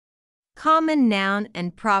Common noun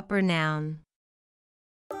and proper noun.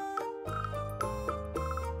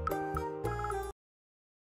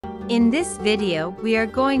 In this video, we are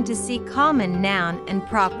going to see common noun and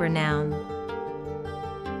proper noun.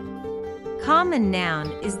 Common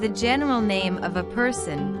noun is the general name of a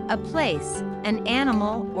person, a place, an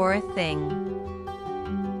animal, or a thing.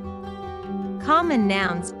 Common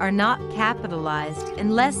nouns are not capitalized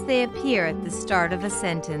unless they appear at the start of a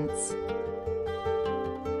sentence.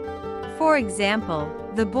 For example,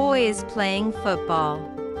 the boy is playing football.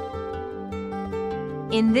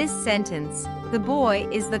 In this sentence, the boy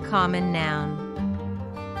is the common noun.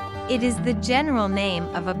 It is the general name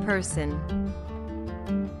of a person.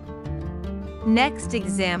 Next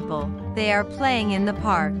example, they are playing in the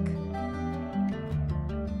park.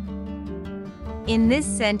 In this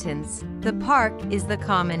sentence, the park is the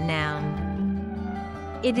common noun.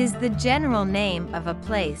 It is the general name of a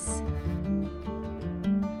place.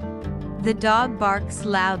 The dog barks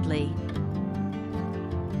loudly.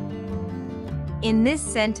 In this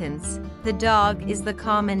sentence, the dog is the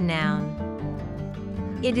common noun.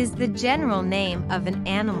 It is the general name of an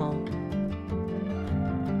animal.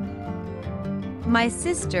 My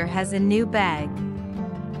sister has a new bag.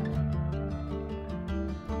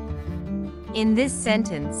 In this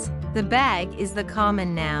sentence, the bag is the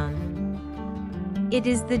common noun. It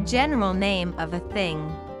is the general name of a thing.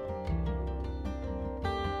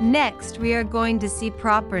 Next, we are going to see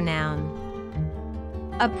proper noun.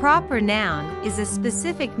 A proper noun is a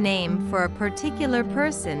specific name for a particular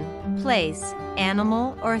person, place,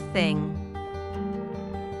 animal, or thing.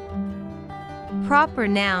 Proper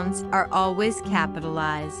nouns are always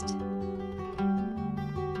capitalized.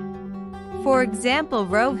 For example,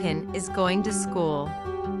 Rohan is going to school.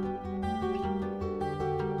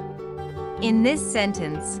 In this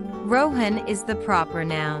sentence, Rohan is the proper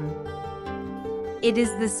noun. It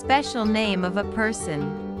is the special name of a person.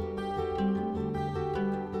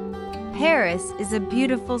 Paris is a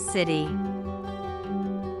beautiful city.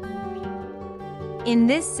 In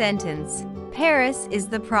this sentence, Paris is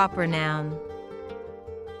the proper noun.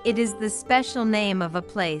 It is the special name of a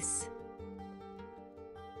place.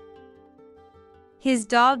 His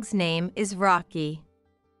dog's name is Rocky.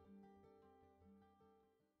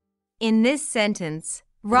 In this sentence,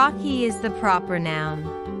 Rocky is the proper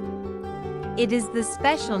noun. It is the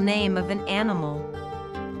special name of an animal.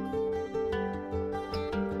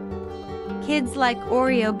 Kids like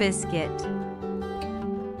Oreo biscuit.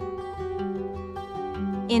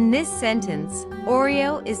 In this sentence,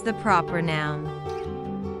 Oreo is the proper noun.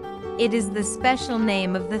 It is the special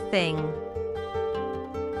name of the thing.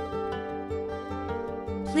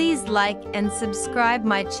 Please like and subscribe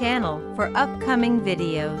my channel for upcoming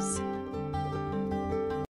videos.